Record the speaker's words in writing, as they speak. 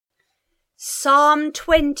Psalm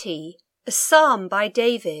 20, a psalm by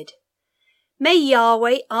David. May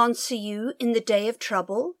Yahweh answer you in the day of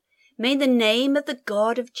trouble. May the name of the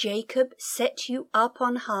God of Jacob set you up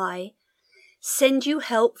on high, send you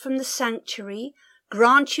help from the sanctuary,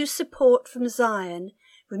 grant you support from Zion,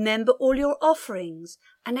 remember all your offerings,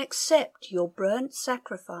 and accept your burnt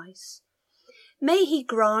sacrifice. May he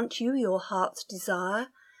grant you your heart's desire,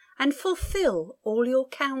 and fulfill all your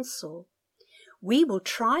counsel. We will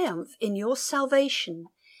triumph in your salvation.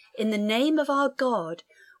 In the name of our God,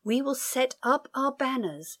 we will set up our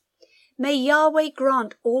banners. May Yahweh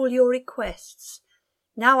grant all your requests.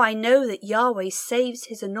 Now I know that Yahweh saves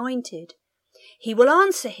his anointed. He will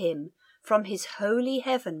answer him from his holy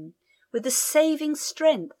heaven with the saving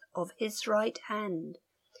strength of his right hand.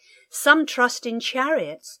 Some trust in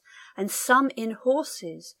chariots and some in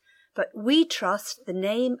horses, but we trust the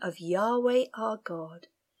name of Yahweh our God.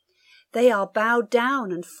 They are bowed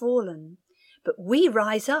down and fallen, but we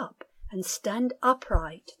rise up and stand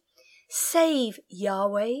upright. Save,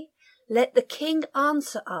 Yahweh, let the King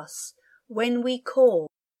answer us when we call.